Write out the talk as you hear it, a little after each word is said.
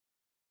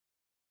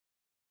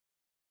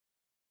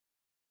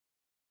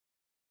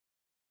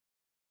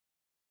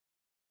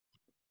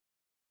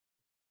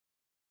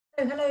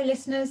Hello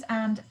listeners,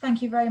 and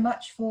thank you very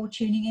much for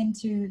tuning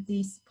into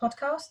this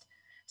podcast.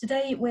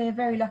 Today we're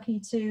very lucky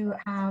to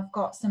have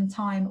got some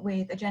time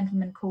with a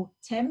gentleman called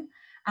Tim,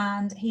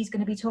 and he's going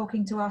to be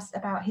talking to us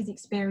about his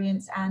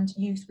experience and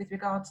use with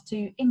regards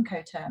to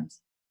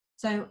Incoterms.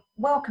 So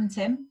welcome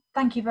Tim,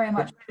 thank you very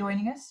much for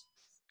joining us.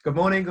 Good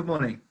morning, good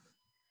morning.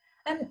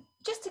 And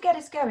just to get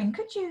us going,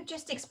 could you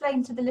just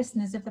explain to the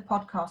listeners of the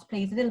podcast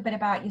please a little bit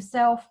about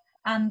yourself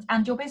and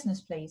your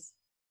business please?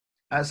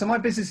 So my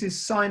business is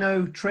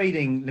Sino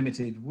Trading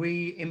Limited.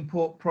 We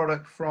import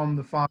product from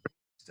the Far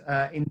East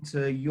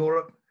into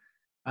Europe.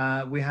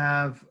 We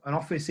have an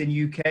office in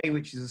UK,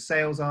 which is a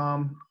sales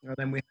arm, and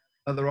then we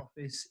have another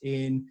office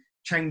in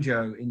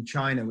Changzhou in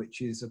China,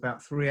 which is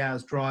about 3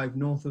 hours drive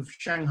north of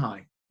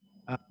Shanghai.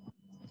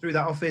 Through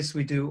that office,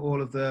 we do all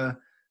of the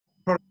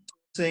product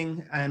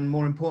sourcing and,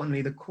 more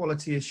importantly, the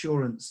quality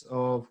assurance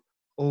of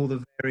all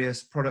the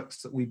various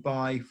products that we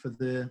buy for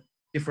the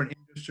different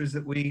industries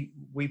that we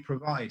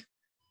provide.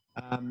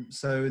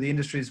 So the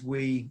industries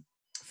we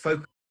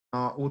focus on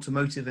are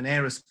automotive and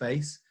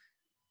aerospace,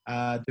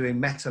 doing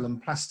metal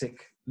and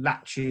plastic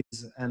latches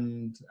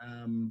and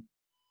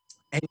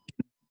engine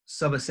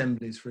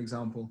sub-assemblies, for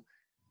example.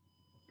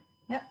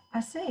 Yep, I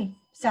see.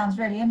 Sounds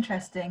really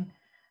interesting.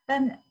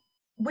 Then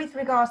with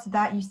regards to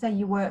that, you say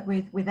you work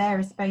with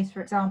aerospace,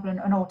 for example,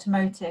 and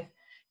automotive.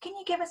 Can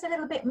you give us a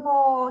little bit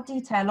more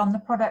detail on the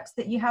products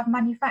that you have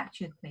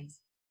manufactured, please?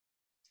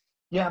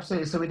 Yeah,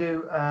 absolutely. So we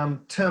do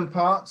term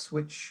parts,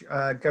 which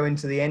go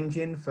into the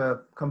engine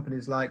for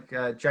companies like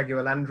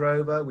Jaguar Land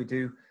Rover. We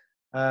do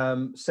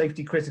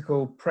safety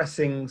critical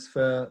pressings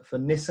for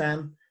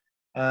Nissan.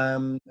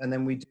 And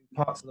then we do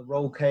parts of the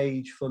roll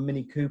cage for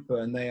Mini Cooper,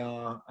 and they're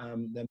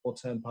more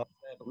term parts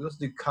there. But we also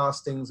do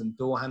castings and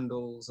door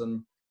handles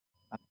and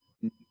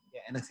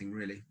anything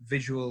really,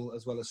 visual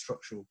as well as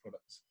structural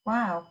products.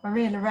 Wow, a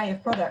real array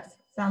of products.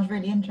 Sounds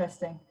really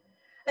interesting.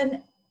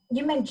 And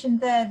you mentioned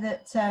there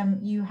that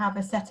you have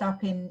a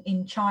setup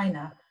in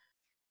China.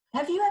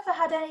 Have you ever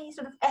had any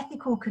sort of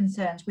ethical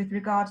concerns with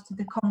regards to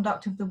the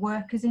conduct of the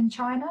workers in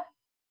China?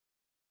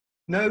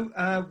 No,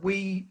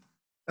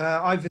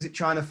 I visit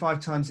China 5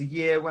 times a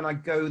year. When I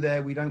go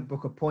there, we don't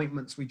book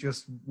appointments. We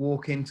just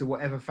walk into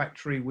whatever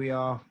factory we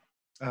are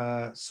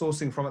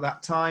sourcing from at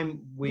that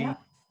time. We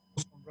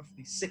source from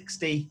roughly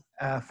 60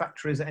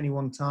 factories at any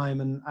one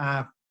time, and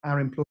our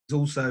employees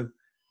also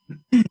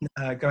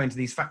go into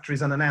these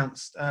factories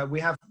unannounced. We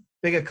have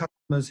bigger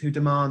customers who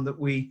demand that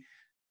we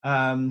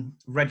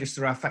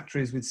register our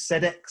factories with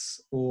SEDEX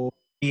or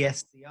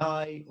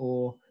ESCI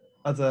or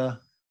other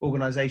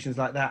organizations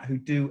like that who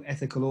do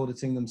ethical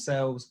auditing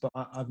themselves, but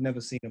I've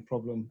never seen a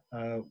problem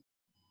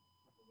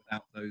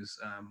without those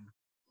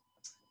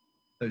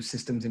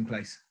systems in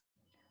place.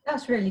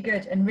 That's really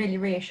good and really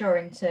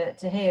reassuring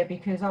to hear,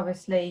 because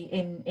obviously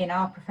in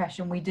our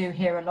profession we do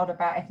hear a lot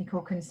about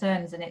ethical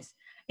concerns, and it's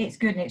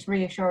good and it's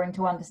reassuring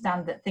to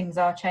understand that things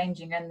are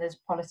changing and there's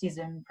policies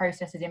and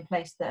processes in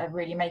place that are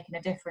really making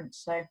a difference.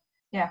 So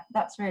yeah,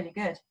 that's really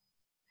good.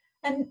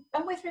 And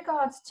with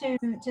regards to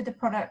the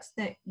products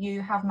that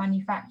you have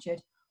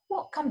manufactured,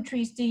 what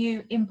countries do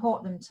you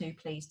import them to,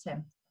 please,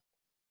 Tim?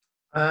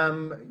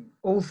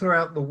 All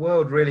throughout the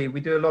world, really. We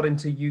do a lot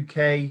into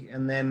UK,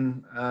 and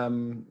then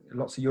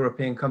lots of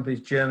European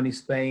companies, Germany,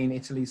 Spain,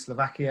 Italy,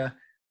 Slovakia,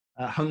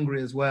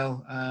 Hungary as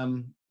well.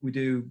 We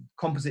do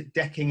composite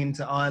decking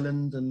into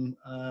Ireland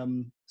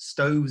and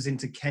stoves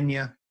into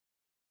Kenya.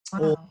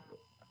 Wow.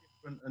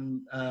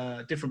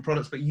 All different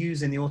products, but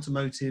using the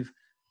automotive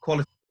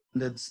quality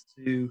standards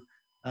to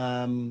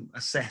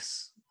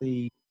assess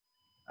the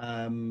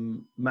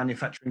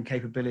manufacturing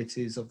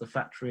capabilities of the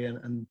factory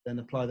and then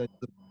apply those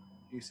to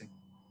producing.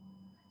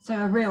 So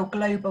a real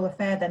global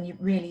affair then, you're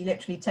really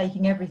literally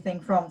taking everything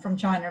from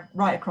China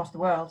right across the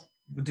world.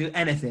 We'll do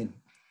anything.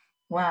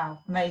 Wow,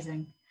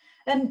 amazing.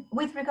 And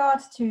with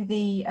regards to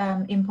the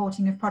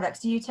importing of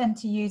products, do you tend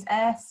to use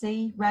air,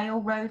 sea, rail,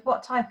 road?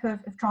 What type of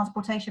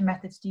transportation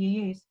methods do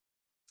you use?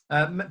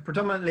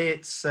 Predominantly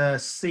it's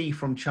sea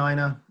from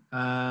China.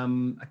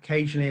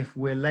 Occasionally if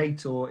we're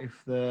late, or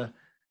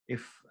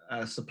if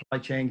supply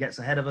chain gets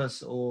ahead of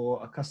us,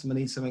 or a customer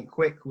needs something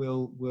quick,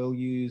 we'll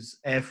use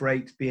air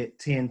freight, be it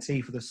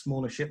TNT for the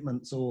smaller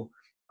shipments, or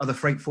other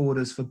freight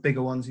forwarders for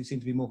bigger ones who seem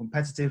to be more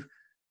competitive.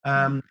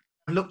 I've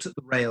looked at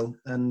the rail,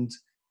 and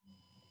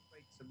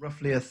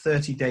roughly a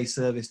 30-day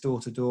service door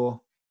to door.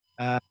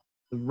 The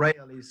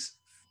rail is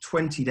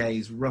 20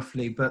 days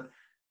roughly, but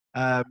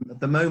at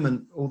the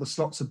moment all the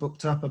slots are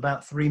booked up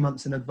about 3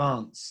 months in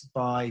advance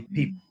by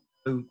people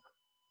who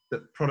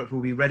that product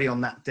will be ready on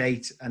that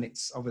date, and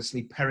it's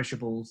obviously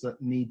perishables that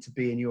need to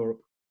be in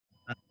Europe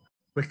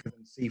quicker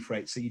than sea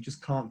freight, so you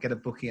just can't get a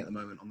booking at the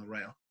moment on the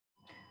rail.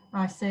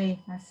 I see.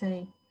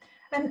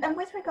 And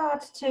with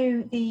regards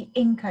to the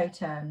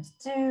Incoterms,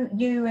 do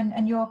you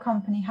and your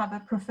company have a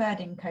preferred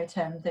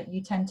Incoterm that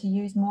you tend to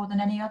use more than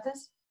any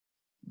others?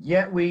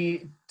 Yeah,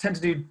 we tend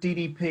to do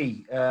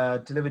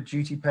DDP, delivered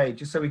duty paid,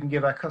 just so we can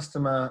give our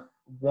customer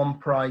one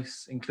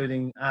price,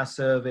 including our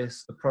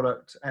service, the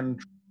product, and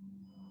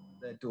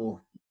their door.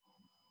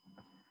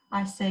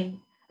 I see.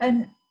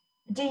 And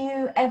do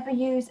you ever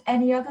use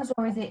any others,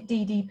 or is it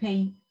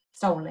DDP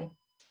solely?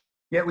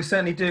 Yeah, we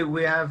certainly do.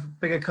 We have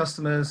bigger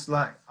customers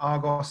like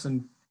Argos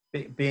and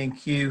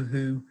B&Q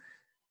who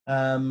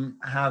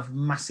have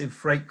massive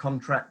freight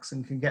contracts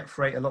and can get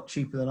freight a lot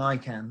cheaper than I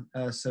can.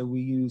 So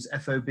we use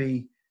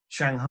FOB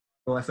Shanghai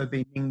or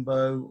FOB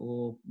Ningbo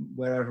or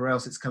wherever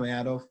else it's coming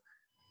out of.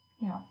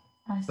 Yeah,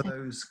 I For see.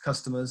 those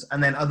customers,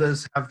 and then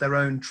others have their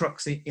own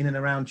trucks in and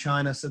around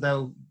China, so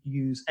they'll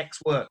use X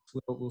Works.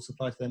 We'll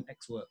supply to them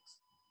X Works.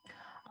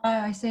 Oh,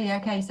 I see.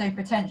 Okay, so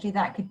potentially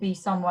that could be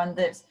someone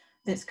that's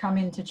come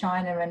into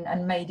China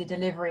and made a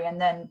delivery, and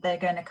then they're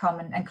going to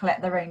come and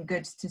collect their own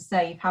goods to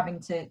save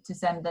having to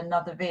send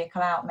another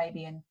vehicle out,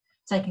 maybe, and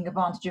taking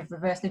advantage of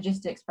reverse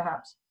logistics,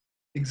 perhaps.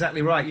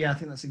 Exactly right. Yeah, I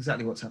think that's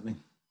exactly what's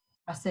happening.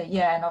 I see.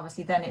 Yeah, and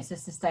obviously then it's a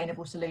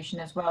sustainable solution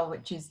as well,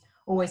 which is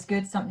always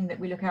good, something that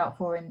we look out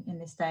for in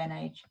this day and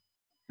age.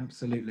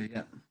 Absolutely.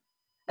 Yeah.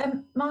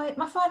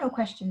 My final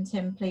question,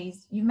 Tim,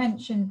 please. You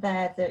mentioned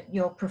there that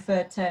your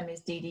preferred term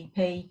is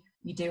DDP.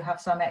 You do have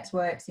some X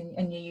Works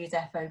and you use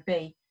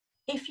FOB.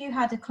 If you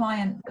had a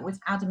client that was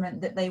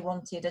adamant that they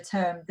wanted a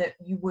term that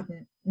you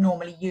wouldn't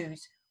normally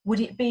use, would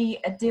it be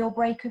a deal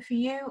breaker for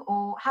you,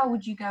 or how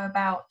would you go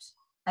about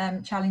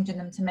challenging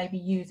them to maybe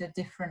use a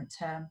different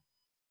term?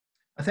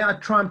 I think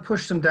I'd try and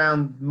push them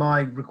down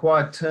my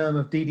required term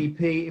of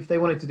DDP. If they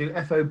wanted to do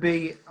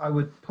FOB, I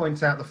would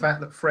point out the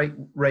fact that freight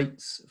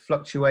rates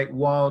fluctuate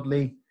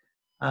wildly,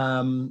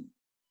 and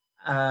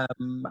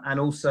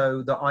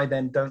also that I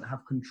then don't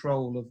have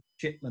control of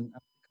shipment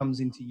as it comes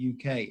into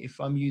UK.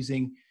 If I'm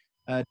using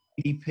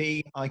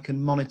DDP, I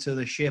can monitor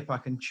the ship, I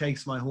can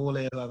chase my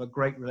haulier who I have a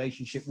great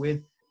relationship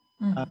with.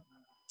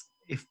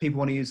 If people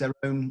want to use their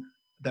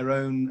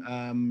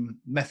own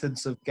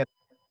methods of getting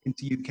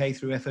into UK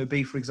through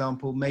FOB, for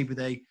example, maybe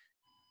they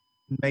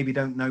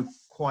don't know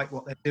quite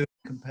what they're doing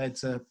compared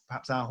to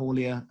perhaps our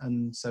haulier,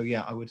 and so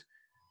yeah, I would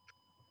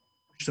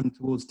push them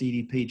towards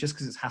DDP just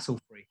because it's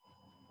hassle-free.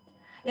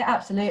 Yeah,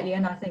 absolutely.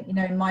 And I think, you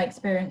know, in my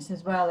experience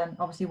as well, and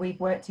obviously we've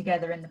worked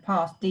together in the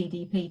past,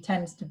 DDP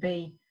tends to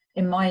be,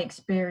 in my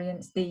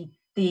experience, the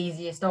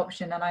easiest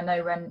option. And I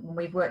know when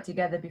we've worked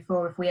together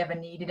before, if we ever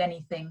needed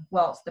anything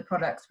whilst the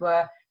products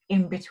were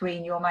in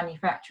between your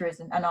manufacturers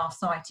and our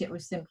site, it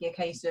was simply a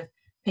case of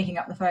picking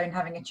up the phone,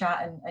 having a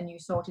chat, and you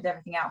sorted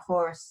everything out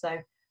for us. So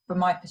from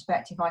my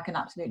perspective, I can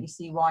absolutely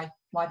see why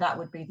that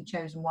would be the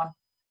chosen one.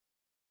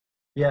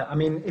 Yeah, I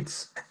mean,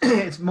 it's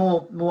it's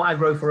more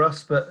aggro for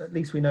us, but at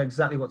least we know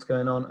exactly what's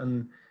going on,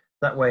 and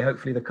that way,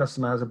 hopefully, the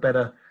customer has a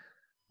better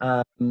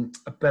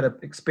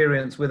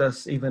experience with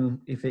us,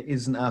 even if it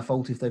isn't our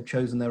fault if they've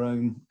chosen their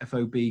own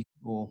FOB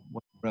or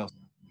whatever else.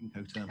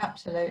 Incoterms.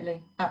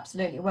 Absolutely,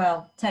 absolutely.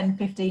 Well, 10,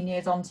 15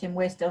 years on, Tim,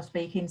 we're still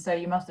speaking, so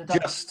you must have done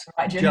the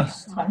right journey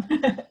this time.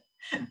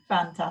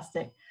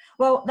 Fantastic.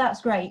 Well,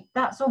 that's great.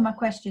 That's all my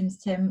questions,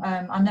 Tim.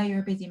 I know you're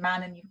a busy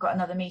man and you've got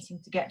another meeting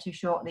to get to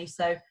shortly,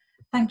 so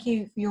thank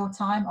you for your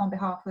time on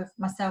behalf of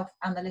myself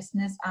and the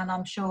listeners, and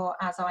I'm sure,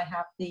 as I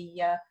have,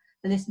 the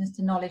listeners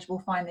to knowledge will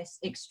find this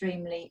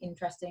extremely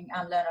interesting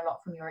and learn a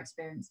lot from your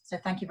experience. So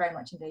thank you very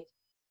much indeed.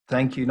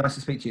 Thank you. Nice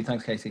to speak to you.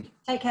 Thanks, Katie.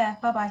 Take care.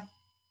 Bye-bye.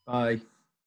 Bye.